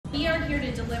we are here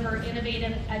to deliver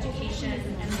innovative education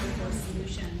and workforce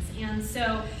solutions. And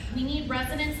so we need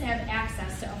residents to have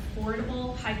access to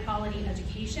affordable, high-quality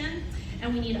education,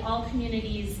 and we need all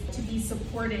communities to be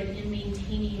supported in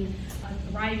maintaining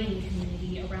a thriving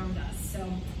community around us. So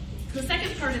the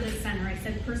second part of the center, I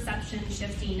said perception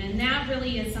shifting, and that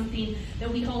really is something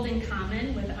that we hold in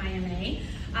common with IMA.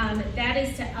 That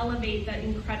is to elevate the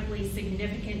incredibly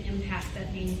significant impact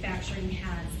that manufacturing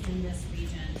has in this region.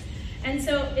 And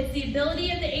so it's the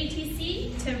ability of the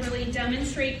ATC to really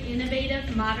demonstrate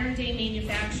innovative, modern-day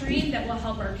manufacturing that will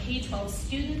help our K-12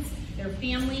 students, their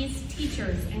families,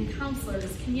 teachers, and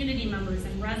counselors, community members,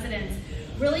 and residents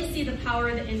really see the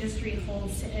power the industry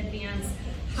holds to advance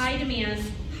high-demand,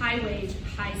 high-wage,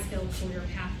 high-skilled career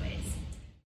pathways.